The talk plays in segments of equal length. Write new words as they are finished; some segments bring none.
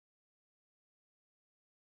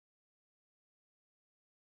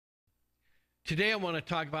Today I want to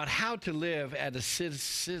talk about how to live as a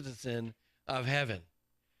citizen of heaven.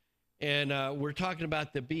 And we're talking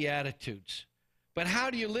about the Beatitudes. But how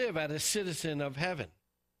do you live as a citizen of heaven?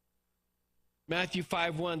 Matthew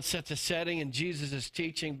 5:1 sets a setting, and Jesus is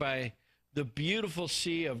teaching by the beautiful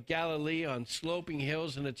Sea of Galilee on sloping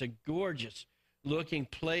hills, and it's a gorgeous looking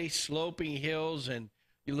place, sloping hills, and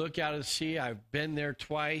you look out at the sea. I've been there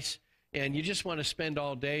twice, and you just want to spend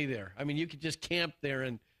all day there. I mean, you could just camp there,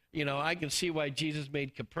 and, you know, I can see why Jesus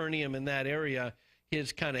made Capernaum in that area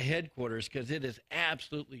his kind of headquarters, because it is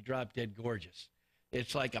absolutely drop-dead gorgeous.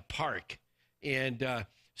 It's like a park. And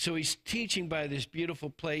so he's teaching by this beautiful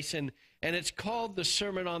place, and it's called the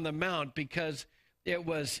Sermon on the Mount because it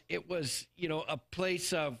was you know, a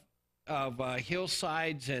place of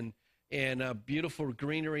hillsides and beautiful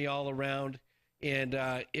greenery all around, and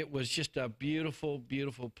it was just a beautiful,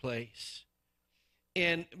 beautiful place.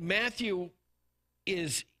 And Matthew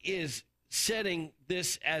is setting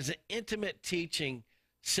this as an intimate teaching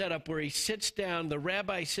setup where he sits down. The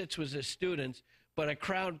rabbi sits with his students, but a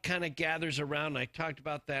crowd kind of gathers around. I talked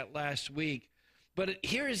about that last week. But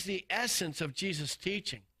here is the essence of Jesus'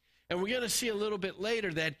 teaching. And we're going to see a little bit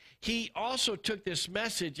later that he also took this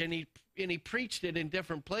message and he preached it in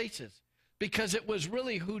different places because it was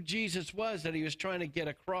really who Jesus was that he was trying to get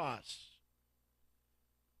across.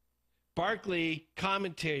 Barclay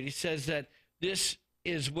commentator, he says that this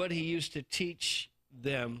is what he used to teach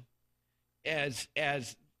them as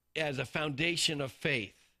a foundation of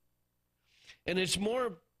faith. And it's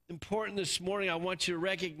more important this morning, I want you to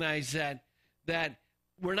recognize that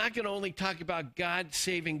we're not going to only talk about God's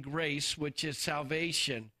saving grace, which is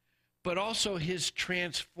salvation, but also his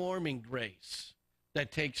transforming grace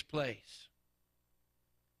that takes place.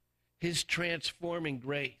 His transforming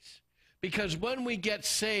grace. Because when we get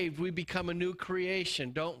saved, we become a new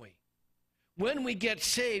creation, don't we? When we get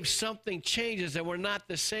saved, something changes and we're not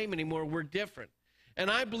the same anymore. We're different.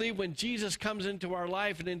 And I believe when Jesus comes into our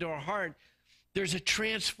life and into our heart, there's a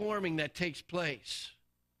transforming that takes place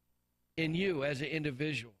in you as an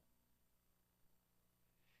individual.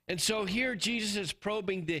 And so here Jesus is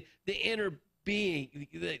probing the inner being,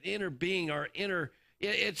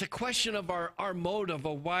 it's a question of our motive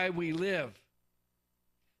of why we live.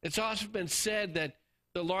 It's also been said that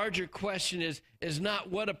the larger question is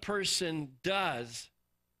not what a person does,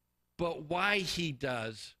 but why he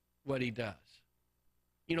does what he does.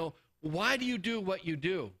 You know, why do you do what you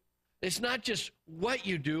do? It's not just what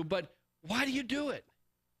you do, but why do you do it?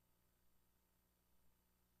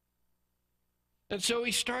 And so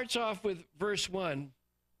he starts off with verse 1,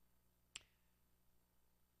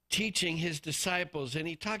 teaching his disciples, and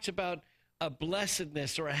he talks about a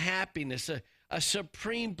blessedness or a happiness, a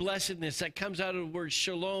supreme blessedness that comes out of the word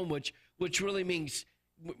shalom, which really means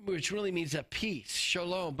a peace,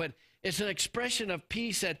 shalom. But it's an expression of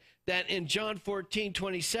peace that in John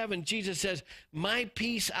 14:27, Jesus says, "My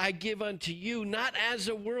peace I give unto you, not as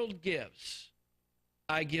the world gives,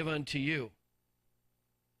 I give unto you."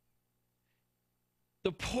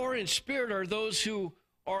 The poor in spirit are those who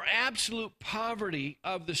are absolute poverty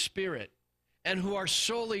of the spirit and who are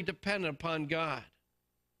solely dependent upon God.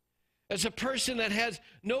 As a person that has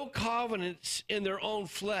no confidence in their own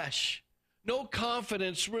flesh, no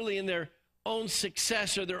confidence really in their own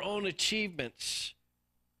success or their own achievements,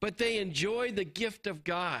 but they enjoy the gift of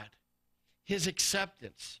God, his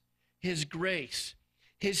acceptance, his grace,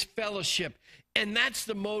 his fellowship, and that's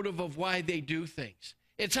the motive of why they do things.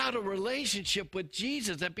 It's out of relationship with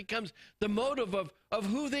Jesus that becomes the motive of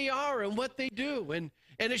who they are and what they do, and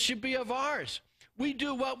it should be of ours. We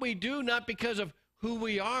do what we do not because of who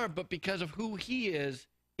we are, but because of who he is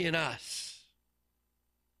in us.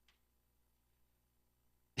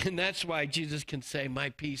 And that's why Jesus can say,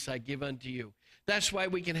 "My peace I give unto you." That's why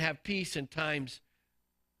we can have peace in times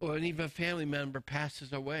when even a family member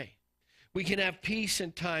passes away. We can have peace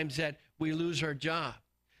in times that we lose our job.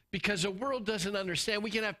 Because the world doesn't understand.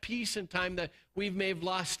 We can have peace in time that we may have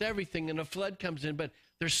lost everything and a flood comes in, but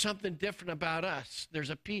there's something different about us. There's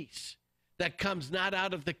a peace that comes not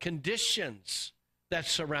out of the conditions that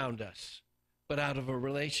surround us, but out of a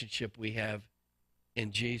relationship we have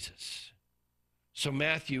in Jesus. So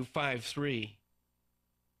Matthew 5:3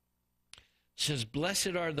 says,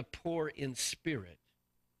 "Blessed are the poor in spirit,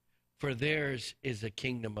 for theirs is the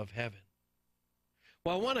kingdom of heaven."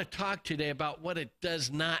 Well, I want to talk today about what it does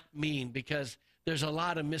not mean, because there's a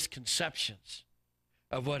lot of misconceptions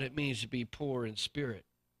of what it means to be poor in spirit.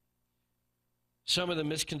 Some of the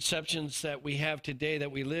misconceptions that we have today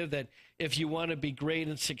that we live, that if you want to be great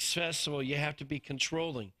and successful, you have to be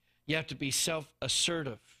controlling. You have to be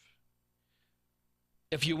self-assertive.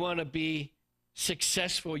 If you want to be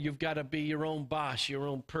successful, you've got to be your own boss, your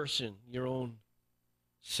own person, your own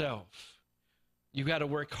self. You've got to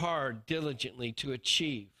work hard, diligently to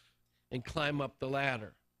achieve and climb up the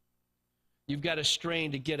ladder. You've got to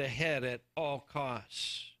strain to get ahead at all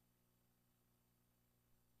costs.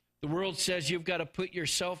 The world says you've got to put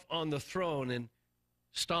yourself on the throne and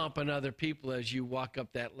stomp on other people as you walk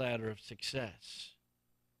up that ladder of success.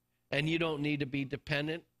 And you don't need to be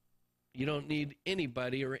dependent. You don't need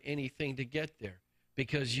anybody or anything to get there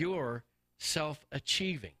because you're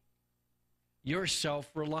self-achieving. You're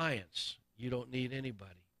self-reliance. You don't need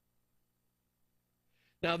anybody.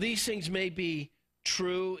 Now, these things may be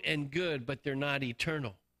true and good, but they're not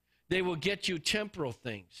eternal. They will get you temporal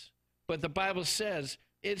things. But the Bible says,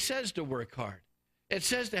 it says to work hard. It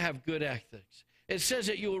says to have good ethics. It says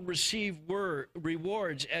that you will receive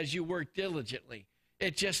rewards as you work diligently.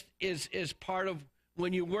 It just is part of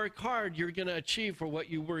when you work hard, you're going to achieve for what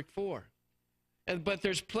you work for. But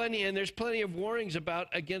there's plenty of warnings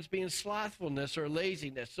against being slothfulness or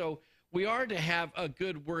laziness. So we are to have a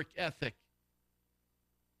good work ethic.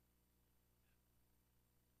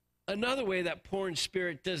 Another way that poor in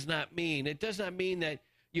spirit does not mean that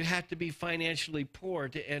you have to be financially poor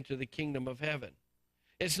to enter the kingdom of heaven.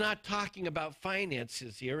 It's not talking about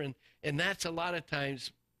finances here, and that's a lot of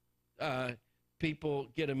times people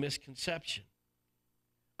get a misconception.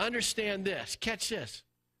 Understand this, catch this.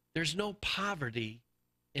 There's no poverty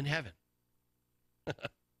in heaven.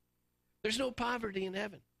 There's no poverty in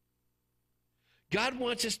heaven. God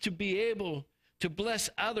wants us to be able to bless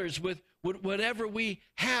others with whatever we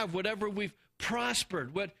have, whatever we've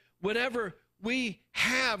prospered, whatever we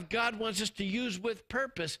have, God wants us to use with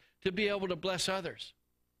purpose to be able to bless others.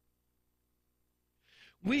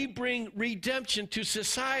 We bring redemption to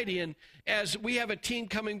society, and as we have a team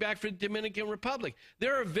coming back from the Dominican Republic,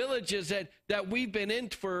 there are villages that we've been in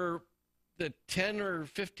for the 10 or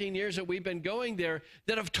 15 years that we've been going there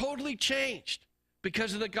that have totally changed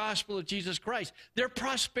because of the gospel of Jesus Christ. They're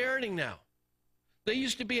prospering now. They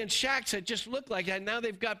used to be in shacks that just looked like that. Now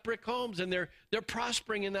they've got brick homes, and they're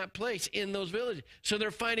prospering in that place, in those villages. So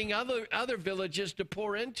they're finding other villages to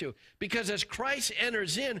pour into. Because as Christ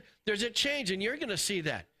enters in, there's a change, and you're going to see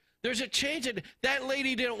that. There's a change. That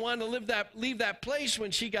lady didn't want to leave that place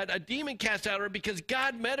when she got a demon cast out of her because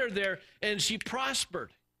God met her there, and she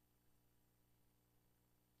prospered.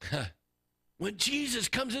 When Jesus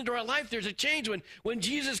comes into our life, there's a change. When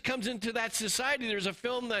Jesus comes into that society, there's a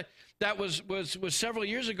film that was several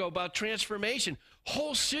years ago about transformation.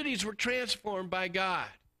 Whole cities were transformed by God.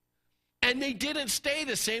 And they didn't stay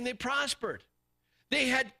the same. They prospered. They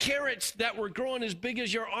had carrots that were growing as big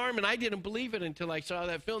as your arm, and I didn't believe it until I saw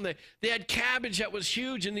that film. They had cabbage that was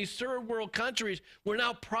huge, and these third world countries were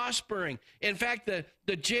now prospering. In fact,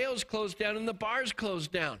 the jails closed down and the bars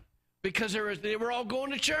closed down because they were all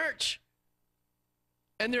going to church.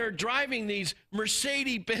 And they're driving these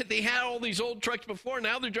Mercedes-Benz. They had all these old trucks before.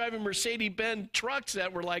 Now they're driving Mercedes-Benz trucks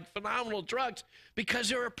that were like phenomenal trucks because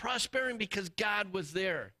they were prospering because God was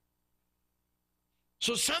there.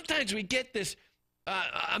 So sometimes we get this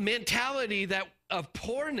a mentality of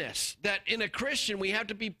poorness, that in a Christian we have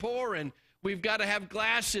to be poor and we've got to have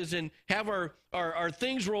glasses and have our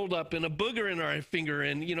things rolled up and a booger in our finger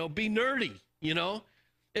and, be nerdy,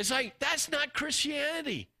 It's like, that's not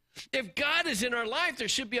Christianity. If God is in our life, there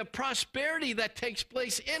should be a prosperity that takes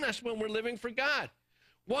place in us when we're living for God.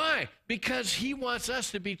 Why? Because he wants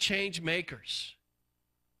us to be change makers.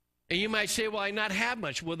 And you might say, well, I not have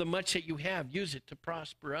much. Well, the much that you have, use it to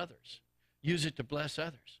prosper others. Use it to bless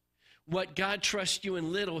others. What God trusts you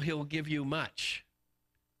in little, he'll give you much.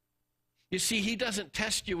 You see, he doesn't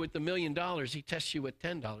test you with $1 million. He tests you with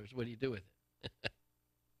 $10. What do you do with it?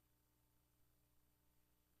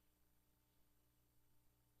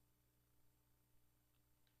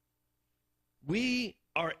 We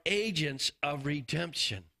are agents of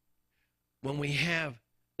redemption when we have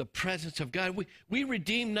the presence of God. We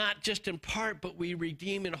redeem not just in part, but we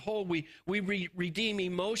redeem in whole. We redeem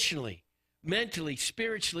emotionally, mentally,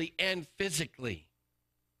 spiritually, and physically.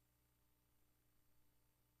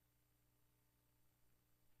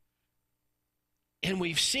 And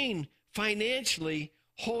we've seen financially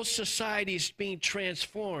whole societies being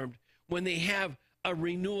transformed when they have a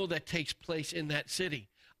renewal that takes place in that city.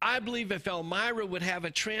 I believe if Elmira would have a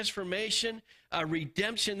transformation, a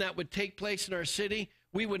redemption that would take place in our city,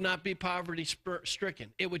 we would not be poverty-stricken.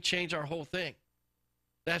 It would change our whole thing.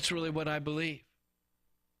 That's really what I believe.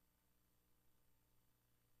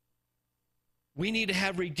 We need to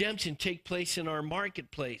have redemption take place in our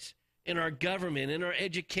marketplace, in our government, in our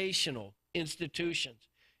educational institutions,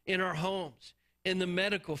 in our homes, in the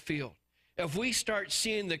medical field, If we start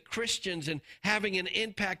seeing the Christians and having an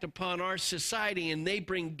impact upon our society and they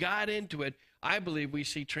bring God into it, I believe we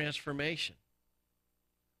see transformation.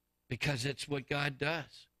 Because it's what God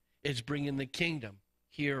does. It's bringing the kingdom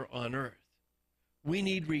here on earth. We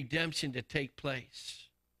need redemption to take place.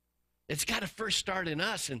 It's got to first start in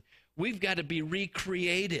us, and we've got to be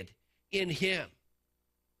recreated in him.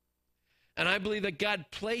 And I believe that God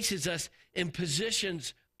places us in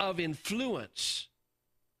positions of influence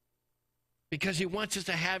because he wants us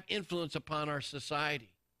to have influence upon our society.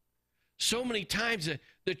 So many times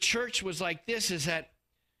the church was like this, is that,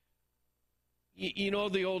 you know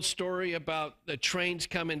the old story about the trains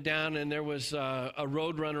coming down, and there was a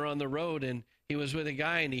road runner on the road, and he was with a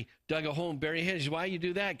guy, and he dug a hole and buried his head. He said, why you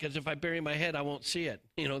do that? Because if I bury my head, I won't see it.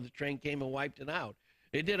 You know, the train came and wiped it out.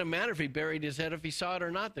 It didn't matter if he buried his head, if he saw it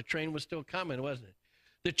or not. The train was still coming, wasn't it?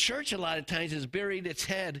 The church a lot of times has buried its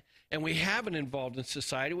head, and we haven't involved in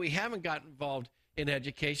society. We haven't gotten involved in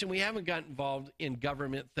education. We haven't gotten involved in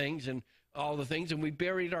government things and all the things, and we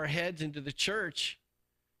buried our heads into the church,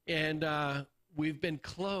 and we've been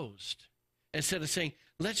closed. Instead of saying,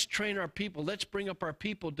 let's train our people, let's bring up our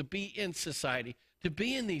people to be in society, to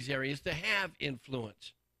be in these areas, to have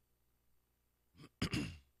influence.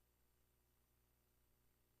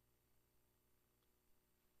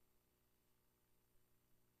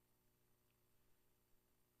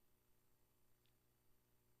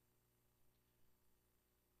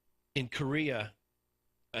 In Korea,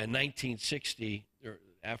 in 1960,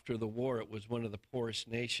 after the war, it was one of the poorest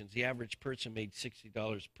nations. The average person made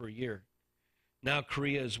 $60 per year. Now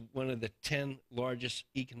Korea is one of the 10 largest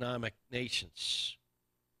economic nations.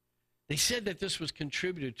 They said that this was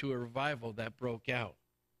contributed to a revival that broke out.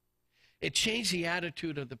 It changed the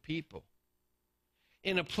attitude of the people.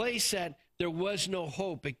 In a place that there was no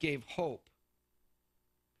hope, it gave hope.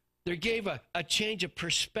 There gave a change of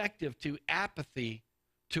perspective to apathy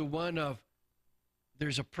to one of,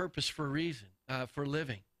 there's a purpose for a reason, for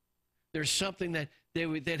living. There's something that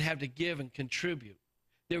they'd have to give and contribute.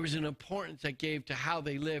 There was an importance that gave to how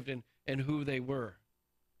they lived and who they were.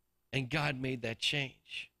 And God made that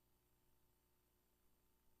change.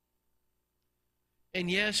 And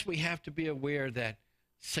yes, we have to be aware that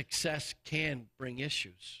success can bring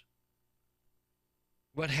issues.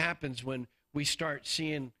 What happens when we start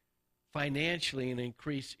seeing financially an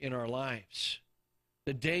increase in our lives?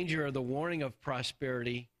 The danger or the warning of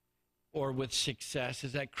prosperity or with success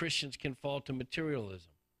is that Christians can fall to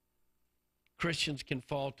materialism. Christians can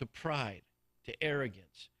fall to pride, to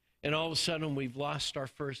arrogance. And all of a sudden, we've lost our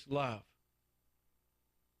first love.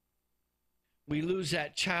 We lose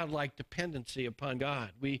that childlike dependency upon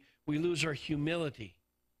God. We lose our humility.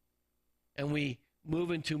 And we move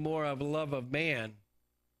into more of a love of man,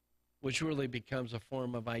 which really becomes a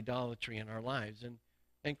form of idolatry in our lives.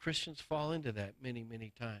 And Christians fall into that many,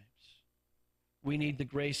 many times. We need the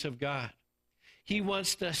grace of God. He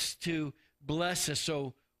wants us to bless us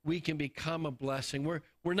so we can become a blessing.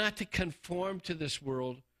 We're not to conform to this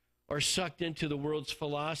world or sucked into the world's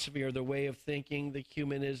philosophy or the way of thinking, the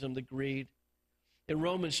humanism, the greed. In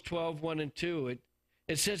Romans 12, 1 and 2,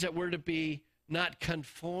 it says that we're to be not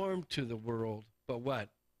conformed to the world, but what?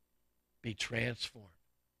 Be transformed.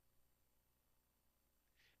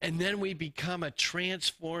 And then we become a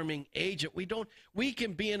transforming agent. We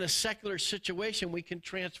can be in a secular situation. We can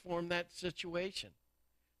transform that situation.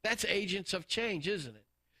 That's agents of change, isn't it?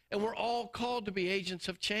 And we're all called to be agents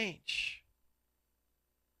of change.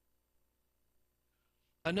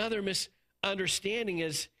 Another misunderstanding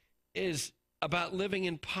is about living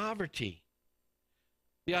in poverty.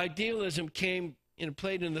 The idealism came and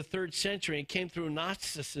played in the 3rd century. It came through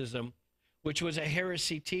Gnosticism, which was a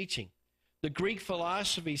heresy teaching. The Greek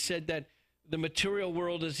philosophy said that the material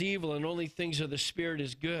world is evil and only things of the spirit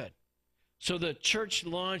is good. So the church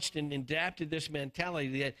launched and adapted this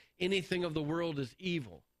mentality that anything of the world is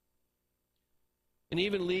evil. And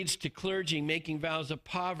even leads to clergy making vows of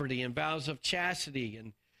poverty and vows of chastity.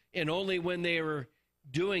 And only when they were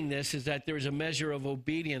doing this is that there was a measure of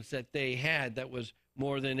obedience that they had that was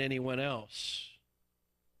more than anyone else.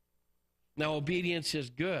 Now, obedience is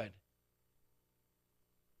good.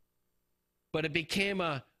 But it became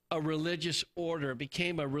a religious order. It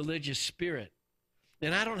became a religious spirit.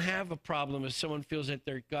 And I don't have a problem if someone feels that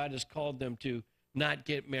God has called them to not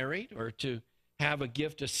get married or to have a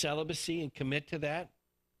gift of celibacy and commit to that,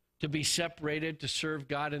 to be separated, to serve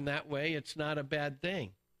God in that way. It's not a bad thing.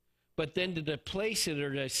 But then to place it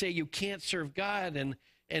or to say you can't serve God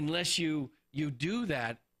unless you do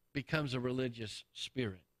that becomes a religious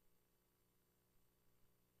spirit.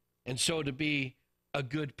 And so to be a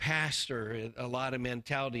good pastor, a lot of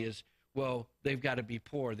mentality is, well, they've got to be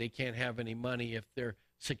poor. They can't have any money. If they're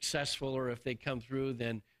successful or if they come through,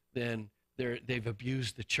 then they've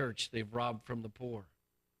abused the church. They've robbed from the poor.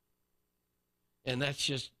 And that's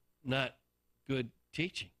just not good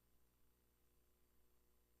teaching.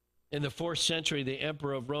 In the 4th century, the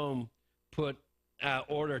emperor of Rome put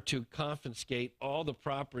order to confiscate all the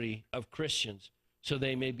property of Christians so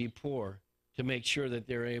they may be poor, to make sure that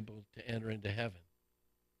they're able to enter into heaven.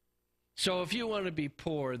 So if you want to be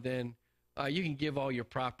poor, then you can give all your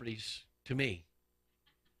properties to me.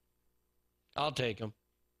 I'll take them.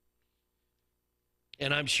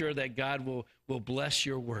 And I'm sure that God will bless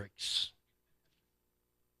your works.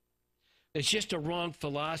 It's just a wrong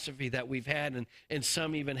philosophy that we've had, and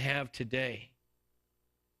some even have today.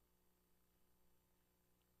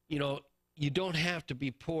 You know, you don't have to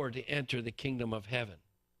be poor to enter the kingdom of heaven.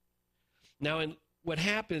 Now, what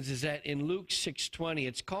happens is that in Luke 6:20,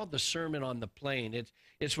 it's called the Sermon on the Plain.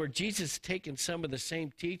 It's where Jesus has taken some of the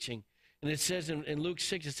same teaching. And it says in Luke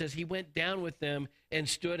 6, it says, he went down with them and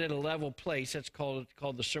stood at a level place. That's called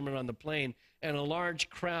the Sermon on the Plain. And a large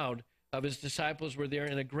crowd of his disciples were there,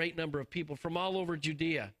 and a great number of people from all over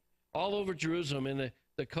Judea, all over Jerusalem and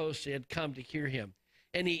the coast had come to hear him.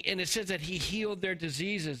 And it says that he healed their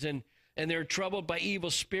diseases, and they were troubled by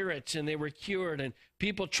evil spirits, and they were cured, and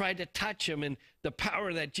people tried to touch him, and the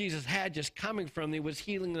power that Jesus had just coming from him was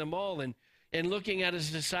healing them all. And looking at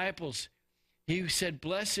his disciples, he said,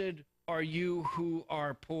 "Blessed are you who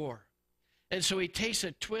are poor." And so he takes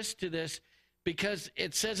a twist to this, because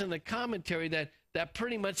it says in the commentary that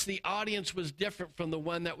pretty much the audience was different from the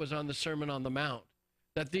one that was on the Sermon on the Mount,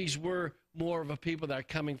 that these were more of a people that are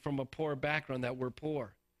coming from a poor background, that were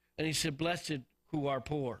poor. And he said, "Blessed who are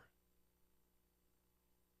poor."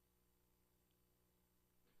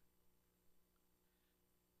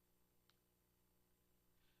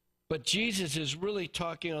 But Jesus is really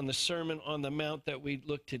talking on the Sermon on the Mount that we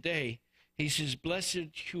look today. He says,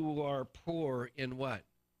 "Blessed who are poor in what?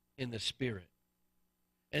 In the spirit."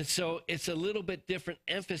 And so it's a little bit different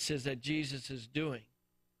emphasis that Jesus is doing.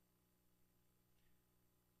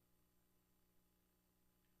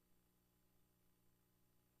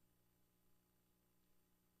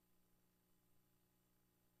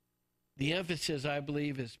 The emphasis, I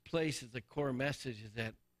believe, is placed as the core message is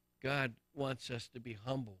that God wants us to be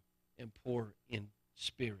humble and poor in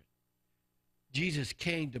spirit. Jesus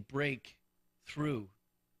came to break through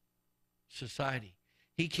society.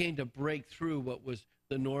 He came to break through what was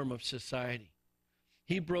the norm of society.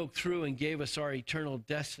 He broke through and gave us our eternal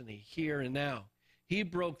destiny here and now. He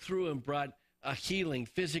broke through and brought a healing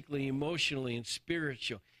physically, emotionally, and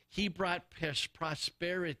spiritual. He brought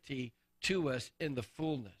prosperity to us in the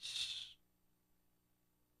fullness.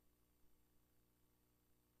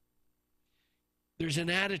 There's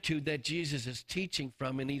an attitude that Jesus is teaching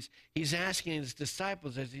from, and he's asking his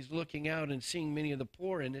disciples as he's looking out and seeing many of the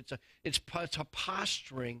poor, and it's a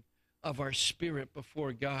posturing of our spirit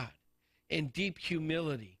before God, and deep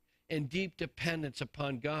humility and deep dependence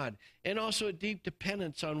upon God, and also a deep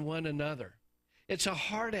dependence on one another. It's a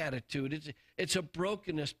heart attitude. It's a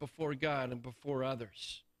brokenness before God and before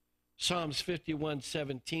others. Psalms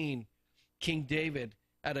 51:17, King David,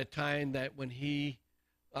 at a time that when he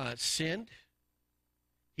sinned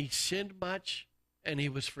much, and he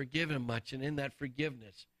was forgiven much. And in that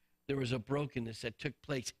forgiveness, there was a brokenness that took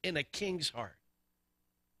place in a king's heart.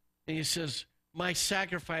 And he says, "My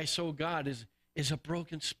sacrifice, O God, is a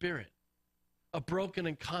broken spirit, a broken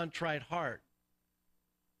and contrite heart.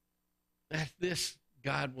 That this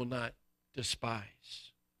God will not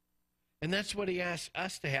despise." And that's what he asks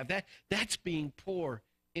us to have. That's being poor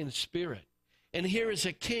in spirit. And here is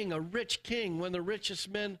a king, a rich king, one of the richest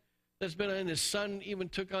men that's been, and his son even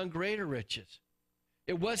took on greater riches.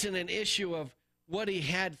 It wasn't an issue of what he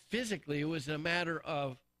had physically. It was a matter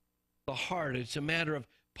of the heart. It's a matter of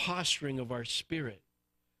posturing of our spirit.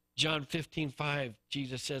 John 15:5,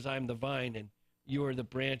 Jesus says, "I'm the vine and you are the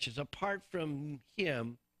branches. Apart from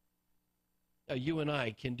him, you and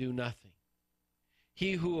I can do nothing.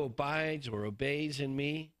 He who abides or obeys in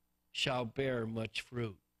me shall bear much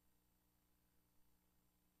fruit."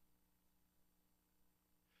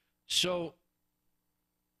 So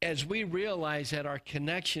as we realize that our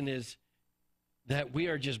connection is that we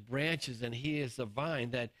are just branches and he is the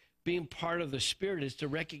vine, that being part of the Spirit is to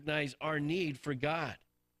recognize our need for God.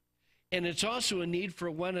 And it's also a need for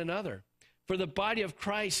one another. For the body of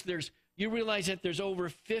Christ, you realize that there's over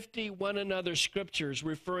 50 one another scriptures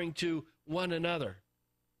referring to one another.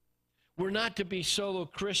 We're not to be solo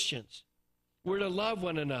Christians. We're to love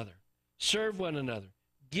one another, serve one another,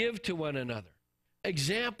 give to one another.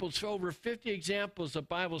 Examples, over 50 examples the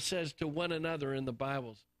Bible says to one another in the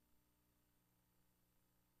Bibles.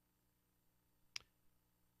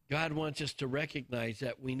 God wants us to recognize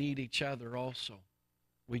that we need each other also.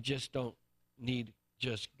 We just don't need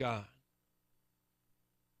just God.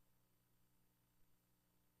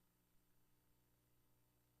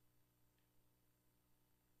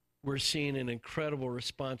 We're seeing an incredible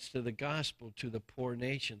response to the gospel to the poor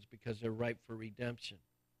nations because they're ripe for redemption.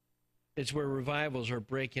 It's where revivals are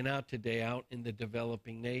breaking out today out in the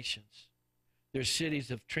developing nations. There's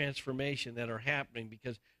cities of transformation that are happening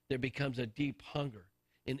because there becomes a deep hunger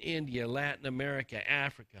in India, Latin America,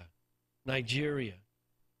 Africa, Nigeria.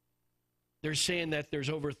 They're saying that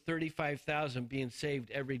there's over 35,000 being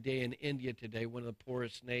saved every day in India today, one of the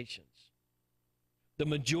poorest nations. The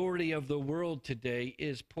majority of the world today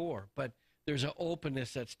is poor, but there's an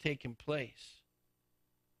openness that's taking place.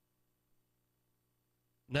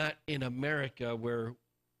 Not in America where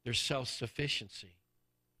there's self-sufficiency.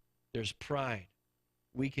 There's pride.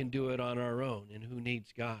 We can do it on our own, and who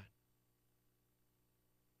needs God?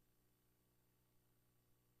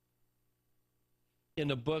 In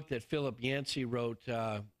the book that Philip Yancey wrote,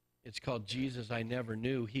 it's called Jesus I Never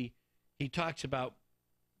Knew, he talks about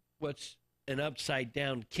what's an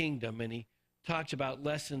upside-down kingdom, and he talks about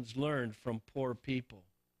lessons learned from poor people.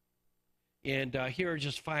 And here are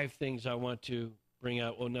just 5 things I want to bring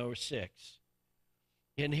out. Well, no, 6.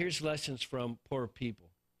 And here's lessons from poor people.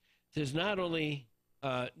 It says not only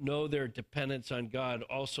know their dependence on God,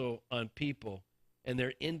 also on people, and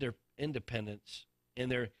their independence and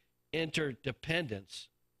their interdependence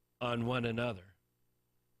on one another.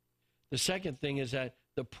 The second thing is that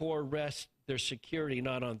the poor rest their security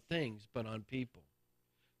not on things, but on people.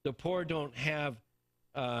 The poor don't have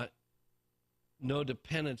no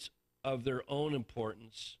dependence of their own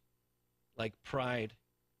importance, like pride,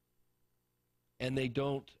 and they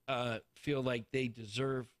don't feel like they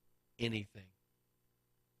deserve anything.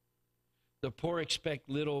 The poor expect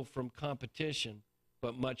little from competition,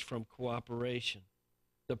 but much from cooperation.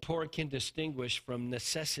 The poor can distinguish from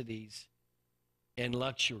necessities and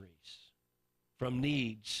luxuries, from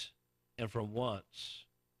needs and from wants.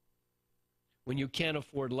 When you can't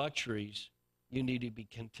afford luxuries, you need to be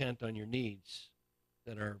content on your needs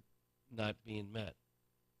that are not being met.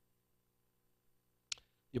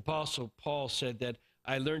 The Apostle Paul said that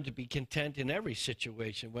I learned to be content in every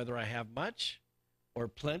situation, whether I have much or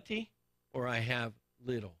plenty or I have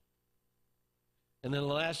little. And then the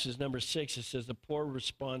last is number 6. It says the poor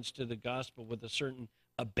responds to the gospel with a certain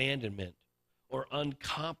abandonment or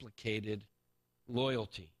uncomplicated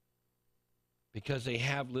loyalty. Because they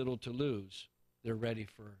have little to lose, they're ready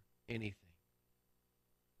for anything.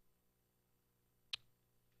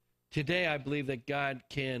 Today, I believe that God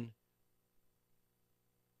can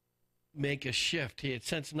make a shift.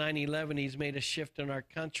 Since 9/11, he's made a shift in our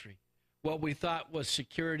country. What we thought was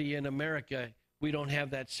security in America, we don't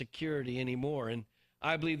have that security anymore. And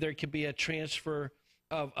I believe there could be a transfer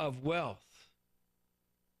of wealth.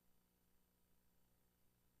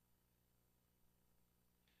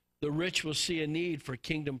 The rich will see a need for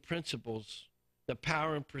kingdom principles, the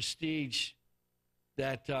power and prestige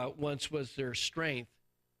that once was their strength.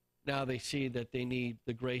 Now they see that they need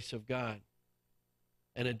the grace of God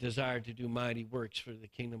and a desire to do mighty works for the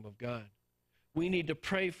kingdom of God. We need to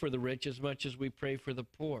pray for the rich as much as we pray for the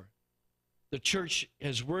poor. The church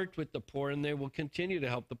has worked with the poor, and they will continue to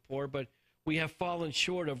help the poor, but we have fallen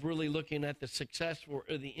short of really looking at the successful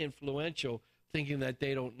or the influential, thinking that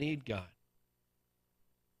they don't need God.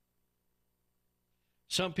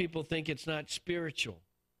 Some people think it's not spiritual,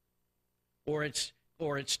 or it's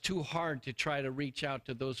too hard to try to reach out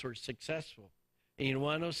to those who are successful. And you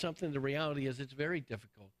want to know something? The reality is it's very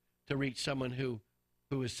difficult to reach someone who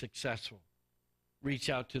is successful. Reach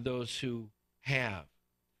out to those who have.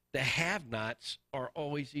 The have-nots are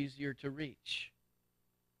always easier to reach.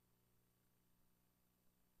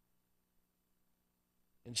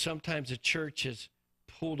 And sometimes the church has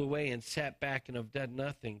pulled away and sat back and have done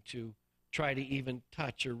nothing to try to even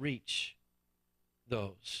touch or reach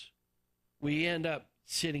those. We end up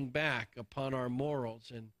sitting back upon our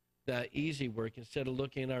morals and the easy work instead of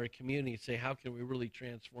looking at our community and say, how can we really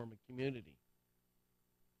transform a community?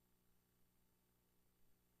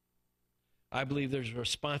 I believe there's a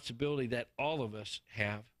responsibility that all of us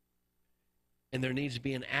have, and there needs to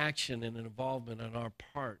be an action and an involvement on our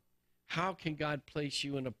part. How can God place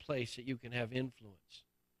you in a place that you can have influence?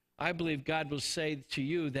 I believe God will say to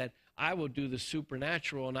you that I will do the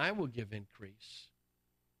supernatural and I will give increase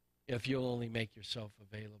if you'll only make yourself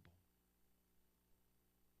available.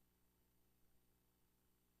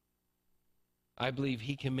 I believe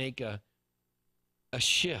he can make a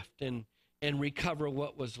shift and recover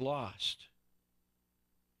what was lost.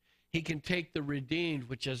 He can take the redeemed,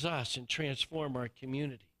 which is us, and transform our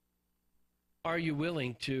community. Are you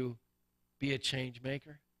willing to be a change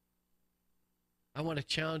maker? I want to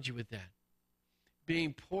challenge you with that.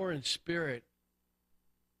 Being poor in spirit,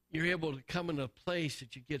 you're able to come into a place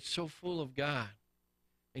that you get so full of God,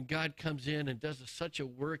 and God comes in and does such a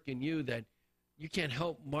work in you that you can't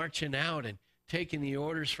help marching out and taking the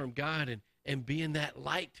orders from God and being that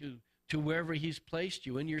light to wherever he's placed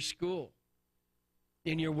you, in your school,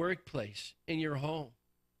 in your workplace, in your home.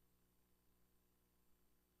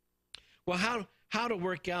 Well, how to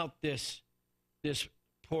work out this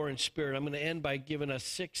poor in spirit? I'm going to end by giving us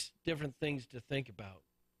 6 different things to think about.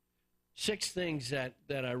 6 things that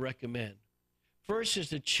I recommend. First is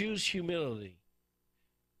to choose humility.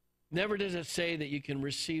 Never does it say that you can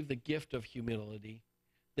receive the gift of humility.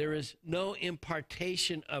 There is no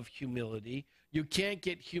impartation of humility. You can't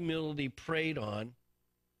get humility preyed on.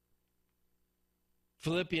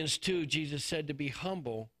 Philippians 2, Jesus said to be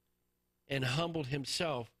humble, and humbled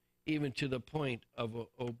himself even to the point of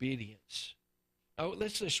obedience.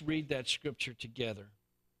 Let's just read that scripture together.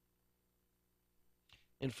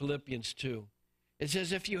 In Philippians 2, it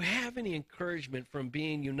says, if you have any encouragement from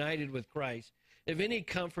being united with Christ, if any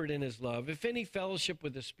comfort in his love, if any fellowship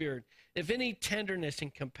with the Spirit, if any tenderness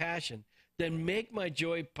and compassion, then make my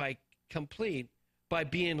joy complete by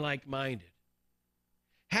being like-minded,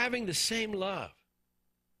 having the same love,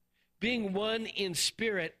 being one in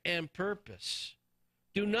spirit and purpose.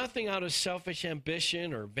 Do nothing out of selfish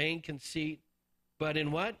ambition or vain conceit, but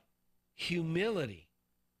in what? Humility.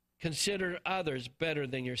 Consider others better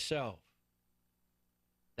than yourself.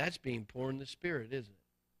 That's being poor in the spirit, isn't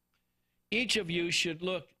it? Each of you should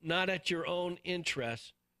look not at your own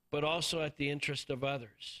interests, but also at the interest of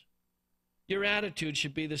others. Your attitude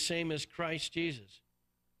should be the same as Christ Jesus,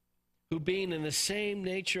 who being in the same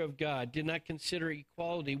nature of God, did not consider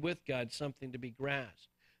equality with God something to be grasped,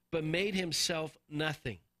 but made himself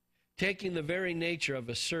nothing, taking the very nature of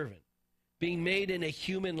a servant, being made in a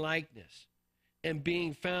human likeness, and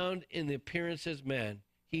being found in the appearance as man,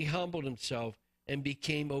 he humbled himself and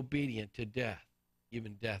became obedient to death,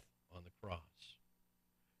 even death on the cross.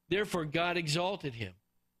 Therefore God exalted him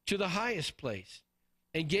to the highest place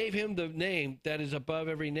and gave him the name that is above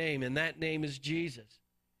every name, and that name is Jesus.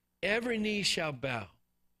 Every knee shall bow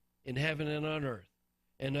in heaven and on earth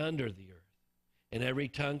and under the earth, and every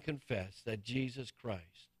tongue confess that Jesus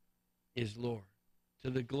Christ is Lord, to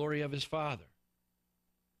the glory of his Father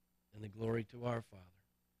and the glory to our Father.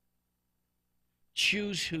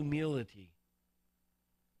 Choose humility.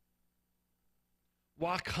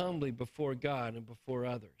 Walk humbly before God and before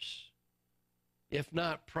others. If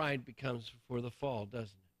not, pride becomes before the fall, doesn't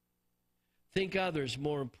it? Think others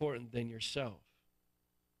more important than yourself.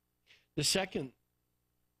 The second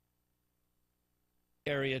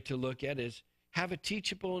area to look at is have a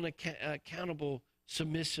teachable and accountable,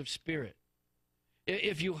 submissive spirit.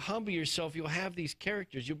 If you humble yourself, you'll have these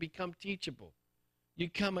characters. You'll become teachable. You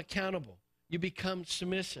become accountable. You become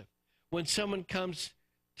submissive. When someone comes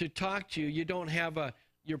to talk to you, you don't have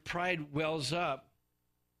your pride wells up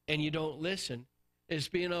and you don't listen. It's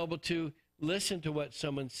being able to listen to what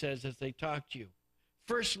someone says as they talk to you.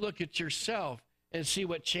 First, look at yourself and see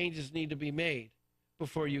what changes need to be made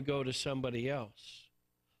before you go to somebody else.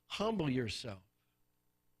 Humble yourself.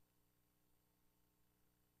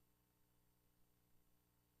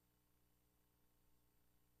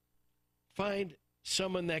 Find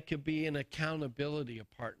someone that could be an accountability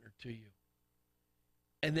partner to you.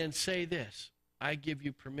 And then say this: I give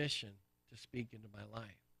you permission to speak into my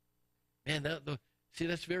life. Man, see,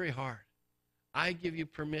 that's very hard. I give you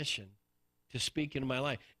permission to speak into my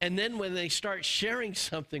life. And then when they start sharing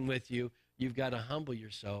something with you, you've got to humble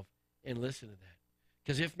yourself and listen to that.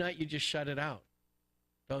 Because if not, you just shut it out,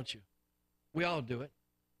 don't you? We all do it.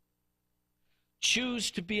 Choose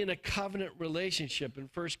to be in a covenant relationship. In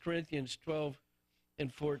 1 Corinthians 12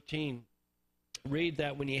 and 14, read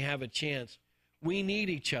that when you have a chance. We need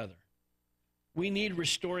each other. We need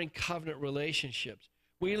restoring covenant relationships.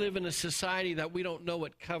 We live in a society that we don't know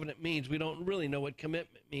what covenant means. We don't really know what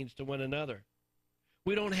commitment means to one another.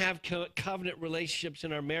 We don't have covenant relationships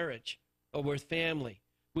in our marriage or with family.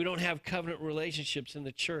 We don't have covenant relationships in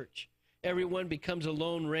the church. Everyone becomes a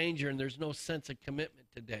lone ranger, and there's no sense of commitment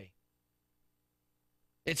today.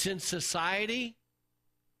 It's in society.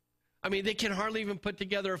 I mean, they can hardly even put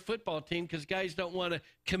together a football team because guys don't want to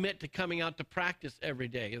commit to coming out to practice every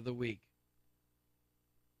day of the week.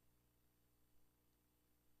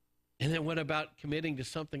 And then what about committing to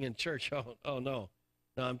something in church? Oh no,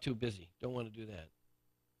 I'm too busy. Don't want to do that.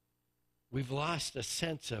 We've lost a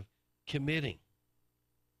sense of committing.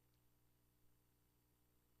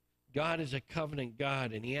 God is a covenant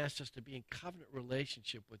God, and he asks us to be in covenant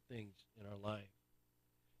relationship with things in our life.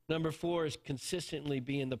 Number 4 is consistently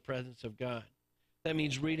be in the presence of God. That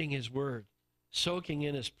means reading his word, soaking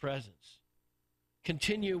in his presence.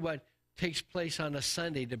 Continue what takes place on a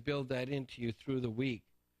Sunday to build that into you through the week.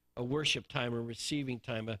 A worship time, a receiving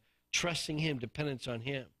time, a trusting him, dependence on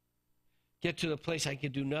him. Get to the place I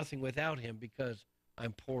can do nothing without him because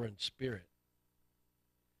I'm poor in spirit.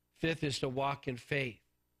 5th is to walk in faith.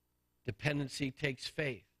 Dependency takes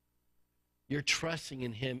faith. You're trusting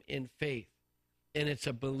in him in faith. And it's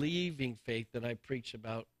a believing faith that I preached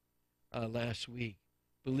about last week.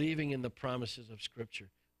 Believing in the promises of Scripture.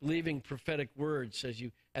 Believing prophetic words as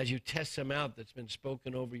you test them out that's been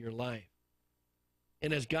spoken over your life.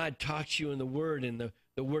 And as God talks to you in the Word and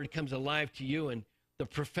the Word comes alive to you and the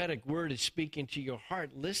prophetic word is speaking to your heart,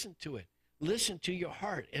 listen to it. Listen to your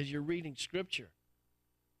heart as you're reading Scripture.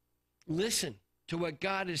 Listen to what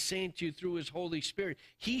God is saying to you through his Holy Spirit.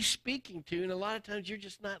 He's speaking to you, and a lot of times you're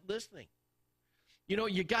just not listening. You know,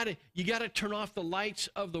 you gotta turn off the lights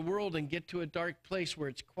of the world and get to a dark place where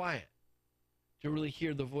it's quiet to really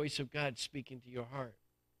hear the voice of God speaking to your heart.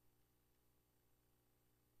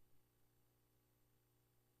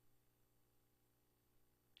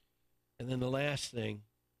 And then the last thing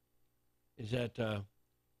is that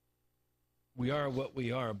we are what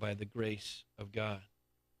we are by the grace of God.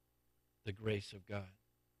 The grace of God.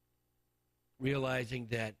 Realizing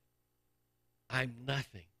that I'm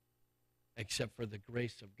nothing except for the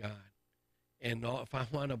grace of God. And if I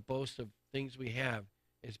want to boast of things we have,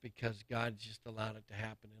 it's because God just allowed it to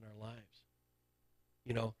happen in our lives.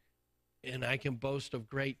 You know, and I can boast of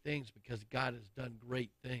great things because God has done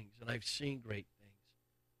great things, and I've seen great things.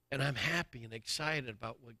 And I'm happy and excited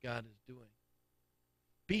about what God is doing.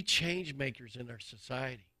 Be change makers in our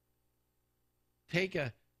society. Take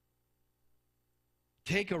a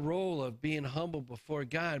role of being humble before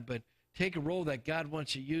God, but take a role that God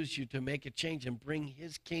wants to use you to make a change and bring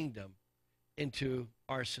his kingdom into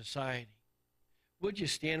our society. Would you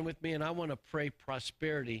stand with me? And I want to pray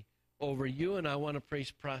prosperity over you, and I want to pray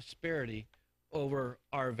prosperity over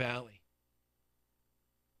our valley.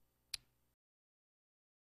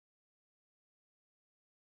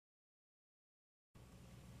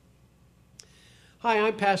 Hi,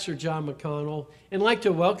 I'm Pastor John McConnell, and I'd like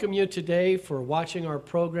to welcome you today for watching our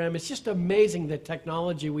program. It's just amazing the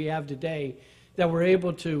technology we have today that we're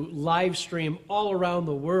able to live stream all around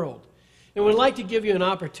the world. And we'd like to give you an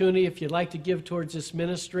opportunity, if you'd like to give towards this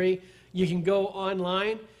ministry, you can go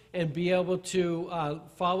online and be able to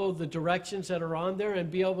follow the directions that are on there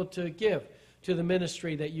and be able to give to the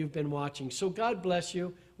ministry that you've been watching. So God bless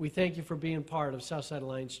you. We thank you for being part of Southside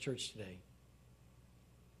Alliance Church today.